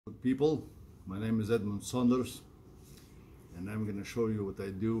people, my name is Edmund Saunders, and I'm going to show you what I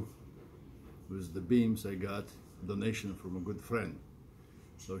do with the beams I got donation from a good friend.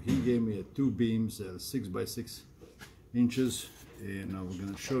 So he gave me two beams that are 6 by 6 inches, and I'm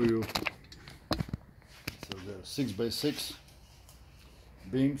going to show you. So they're 6 by 6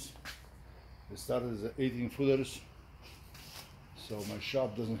 beams. They started as 18 footers, so my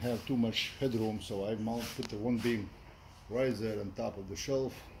shop doesn't have too much headroom, so I put the one beam right there on top of the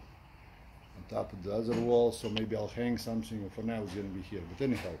shelf, on top of the other wall, so maybe I'll hang something. For now it's going to be here, but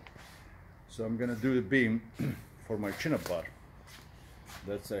anyhow, so I'm going to do the beam for my chin-up bar.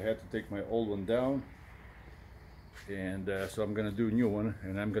 That's, I had to take my old one down, and so I'm going to do a new one,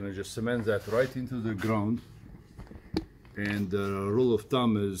 and I'm going to just cement that right into the ground. And the rule of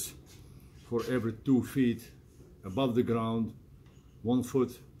thumb is for every 2 feet above the ground, 1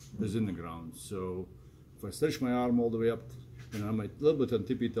 foot is in the ground. So if I stretch my arm all the way up, and I'm a little bit on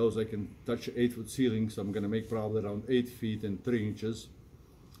tippy toes, I can touch an 8-foot ceiling. So I'm going to make probably around 8 feet and 3 inches.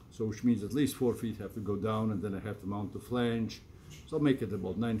 So which means at least 4 feet have to go down, and then I have to mount the flange. So I'll make it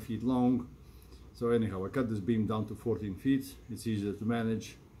about 9 feet long. So anyhow, I cut this beam down to 14 feet. It's easier to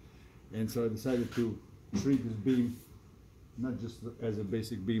manage. And so I decided to treat this beam not just as a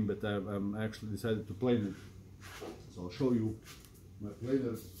basic beam, but I'm actually decided to plane it. So I'll show you my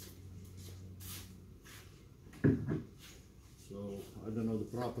planer. So I don't know the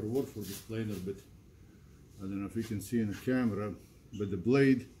proper word for this planer, but I don't know if you can see in the camera, but the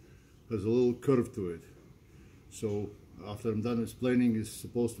blade has a little curve to it. So after I'm done with planing, it's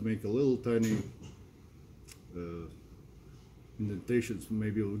supposed to make a little tiny indentations.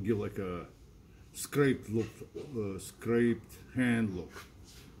 Maybe it'll give like a scraped look, scraped hand look.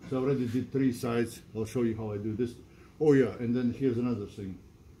 So I already did 3 sides. I'll show you how I do this. Oh yeah, and then here's another thing.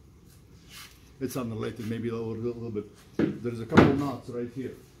 It's unrelated, maybe a little bit. There's a couple knots right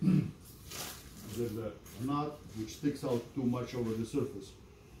here. There's a knot which sticks out too much over the surface.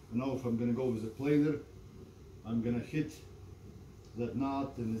 Now if I'm going to go with a planer, I'm going to hit that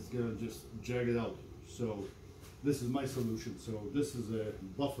knot and it's going to just drag it out. So this is my solution. So this is a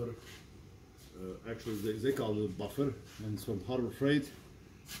buffer. Actually they call it a buffer, and it's from Harbor Freight.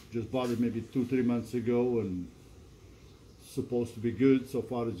 Just bought it maybe 2-3 months ago, and supposed to be good. So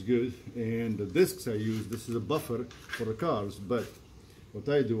far it's good. And the discs I use, this is a buffer for the cars, but what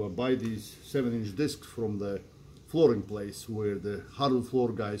I do, I buy these 7-inch discs from the flooring place where the hardwood floor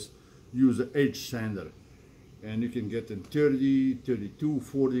guys use an edge sander, and you can get them 30, 32,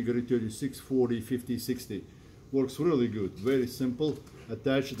 40 grit, 36, 40, 50, 60. Works really good, very simple.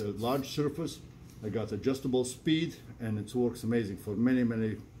 Attached to a large surface. I got adjustable speed, and it works amazing for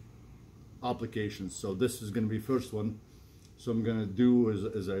many applications. So this is going to be first one. So I'm going to do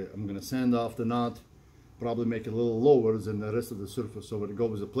is I'm going to sand off the knot, probably make it a little lower than the rest of the surface, so when it goes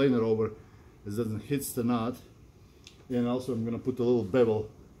with a planer over, it doesn't hit the knot. And also I'm going to put a little bevel.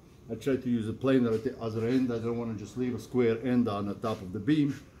 I try to use a planer at the other end. I don't want to just leave a square end on the top of the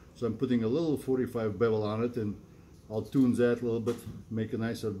beam, so I'm putting a little 45 bevel on it, and I'll tune that a little bit, make a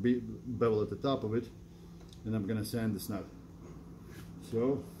nicer bevel at the top of it, and I'm going to sand this knot.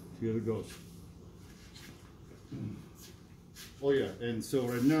 So here it goes. Oh yeah, and so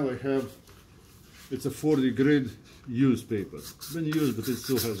right now I have, it's a 40 grit used paper. It's been used, but it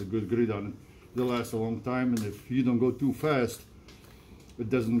still has a good grit on it. It'll last a long time, and if you don't go too fast, it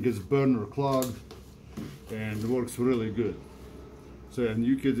doesn't get burned or clogged, and it works really good. So, and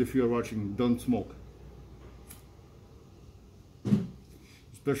you kids, if you're watching, don't smoke,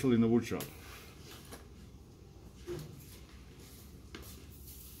 especially in the wood shop.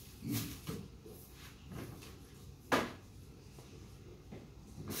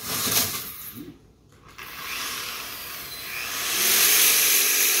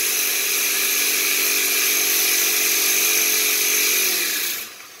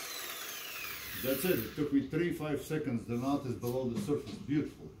 That's it. It took me 3-5 seconds. The knot is below the surface.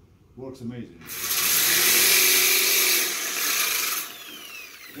 Beautiful. Works amazing.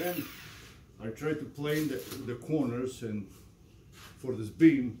 Then I try to plane the corners, and for this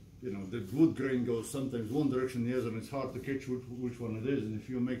beam, you know, the wood grain goes sometimes one direction, the other, and it's hard to catch which one it is. And if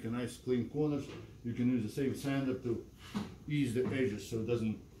you make a nice clean corners, you can use the same sander to ease the edges so it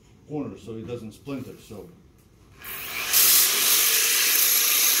doesn't corner, so it doesn't splinter. So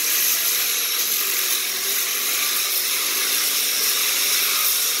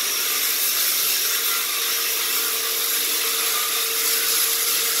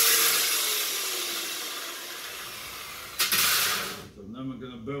now I'm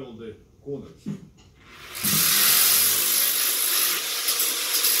going to bevel the corners.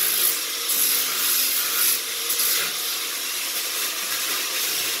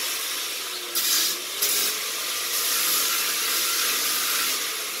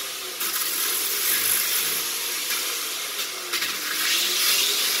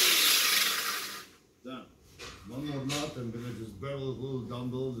 little down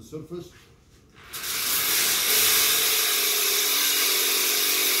below the surface.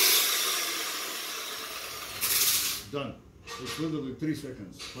 Done. It's literally 3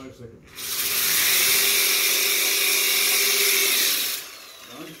 seconds, 5 seconds.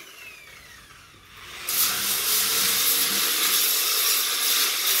 Done.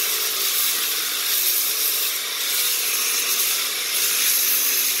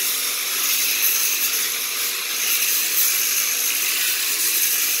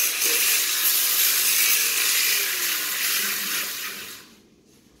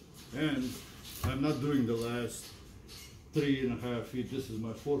 And I'm not doing the last 3.5 feet. This is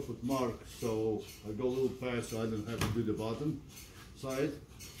my 4-foot mark, so I go a little fast so I don't have to do the bottom side.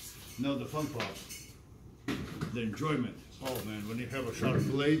 Now the fun part, the enjoyment. Oh man, when you have a sharp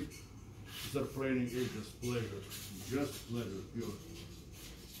blade, start planing, it's just pleasure. Just pleasure, pure.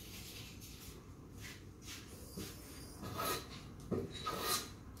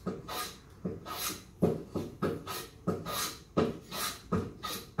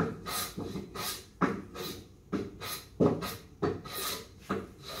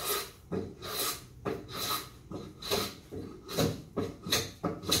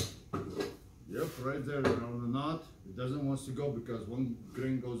 Right there around the knot, it doesn't want to go because one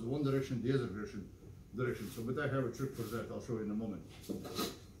grain goes one direction, the other direction. So, but I have a trick for that. I'll show you in a moment.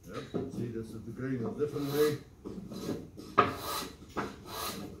 Yep. See, this is the grain a different way.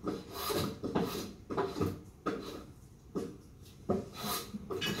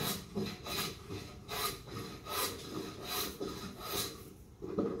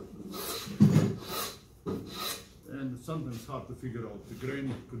 And sometimes hard to figure out. The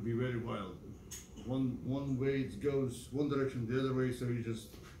grain could be very wild. One way it goes one direction, the other way, so you just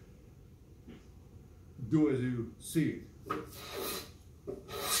do as you see it.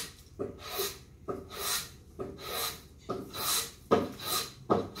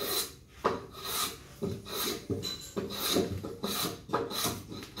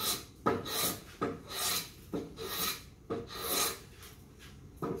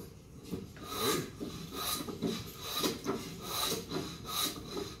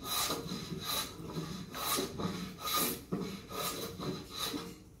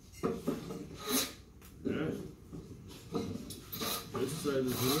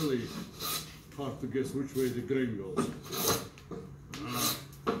 It's really hard to guess which way the grain goes.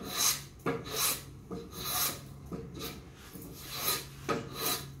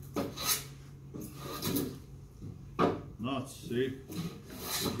 Knots, see?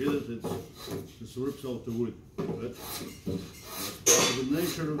 You get it, it just rips out the wood. That's part of the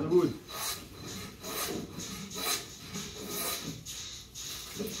nature of the wood.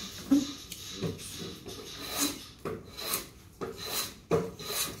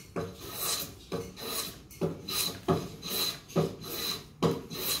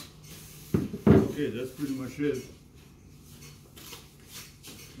 Okay, that's pretty much it.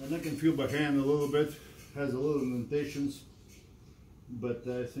 And I can feel by hand a little bit, has a little indentations, but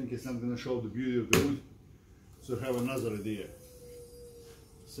I think it's not going to show the beauty of the wood. So have another idea.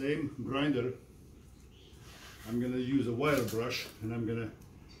 Same grinder, I'm going to use a wire brush and I'm going to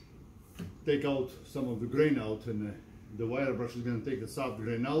take out some of the grain out, and the wire brush is going to take the soft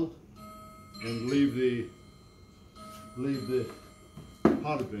grain out and leave the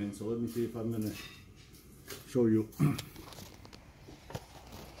hard grain. So let me see if I'm going to show you.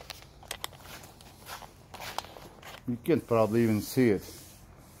 You can't probably even see it.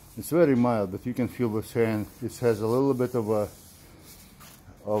 It's very mild, but you can feel with hand. It has a little bit of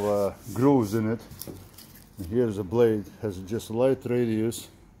a grooves in it. And here's a blade, has just a light radius,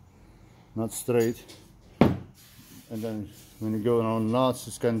 not straight. And then when you go around knots,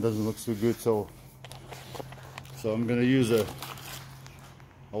 this kind of doesn't look so good. So I'm going to use a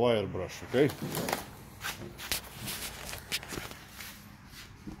wire brush, okay?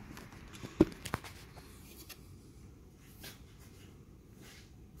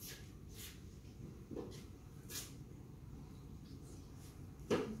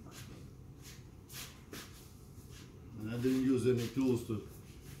 And I didn't use any tools to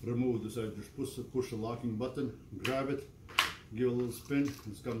remove this. I just push the locking button, grab it, give a little spin,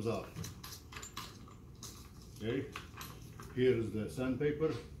 and it comes off. Okay, here is the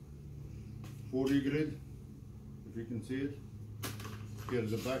sandpaper, 40 grit, if you can see it. Here's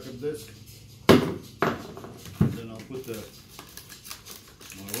the backup disc. And then I'll put my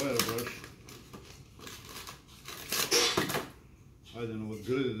wire brush. I don't know what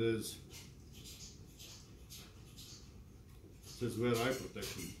grit it is. It says wear eye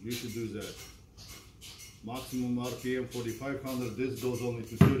protection. You should do that. Maximum RPM 4500. This goes only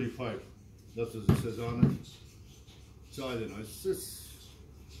to 35. That's what it says on it. So I don't know, it's just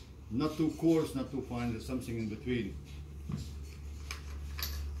not too coarse, not too fine, there's something in between.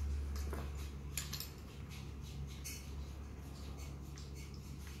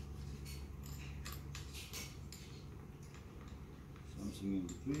 Something in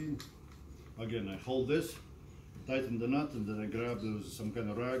between. Again, I hold this, tighten the nut, and then I grab some kind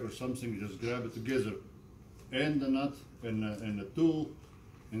of rag or something, just grab it together, and the nut and the tool,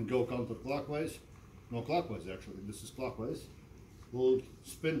 and go counterclockwise. No, clockwise actually. This is clockwise. We'll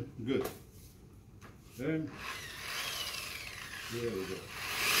spin good. And there we go.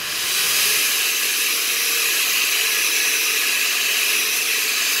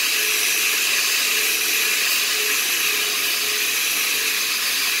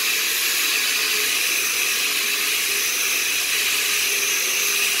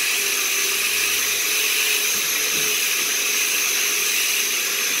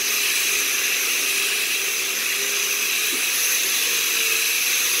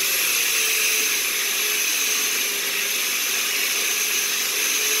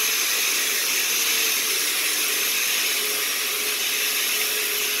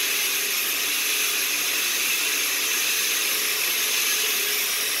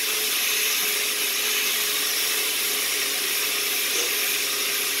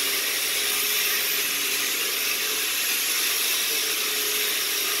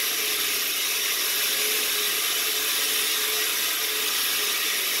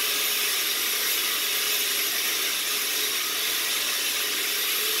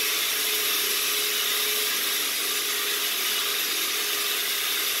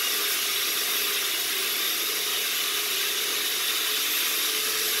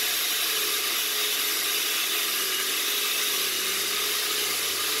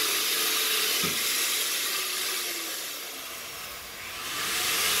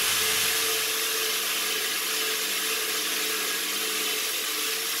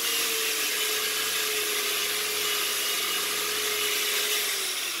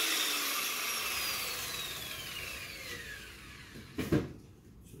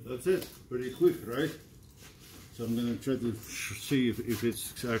 That's it, pretty quick, right? So I'm gonna try to see if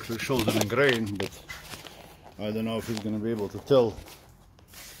it actually shows in the grain, but I don't know if it's gonna be able to tell.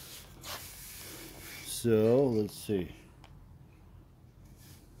 So let's see.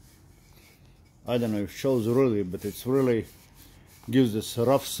 I don't know if it shows really, but it's really gives this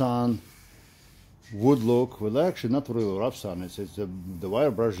rough sand wood look. Well, actually not really rough sand. It's the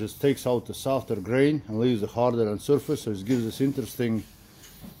wire brush just takes out the softer grain and leaves the harder on surface, so it gives this interesting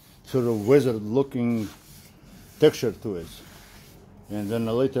sort of weathered looking texture to it. And then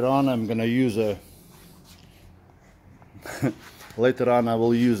later on I'm gonna use a later on I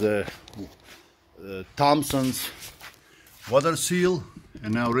will use a Thompson's water seal,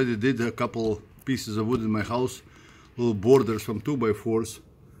 and I already did a couple pieces of wood in my house, little borders from 2x4s,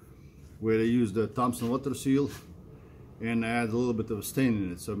 where I used the Thompson water seal and I add a little bit of a stain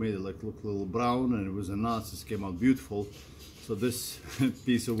in it, so I made it like look a little brown, and it was a notch. It came out beautiful. So this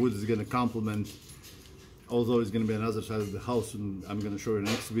piece of wood is going to complement, although it's going to be on the other side of the house, and I'm going to show you in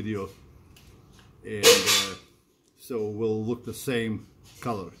the next video, and so will look the same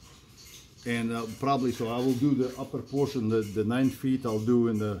color. And probably, so I will do the upper portion, the 9 feet I'll do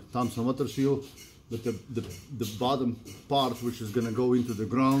in the Thompson water seal, but the bottom part, which is going to go into the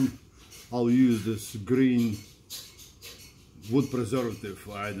ground, I'll use this green wood preservative.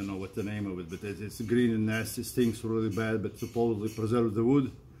 I don't know what the name of it, but it's green and nasty, stinks really bad, but supposedly preserves the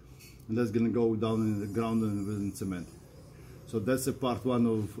wood, and that's going to go down in the ground and within cement. So that's a part one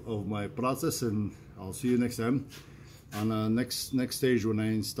of my process, and I'll see you next time. On the next stage, when I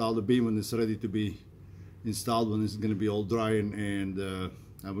install the beam, when it's ready to be installed, when it's going to be all dry, and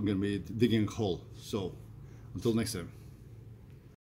I'm going to be digging a hole. So until next time.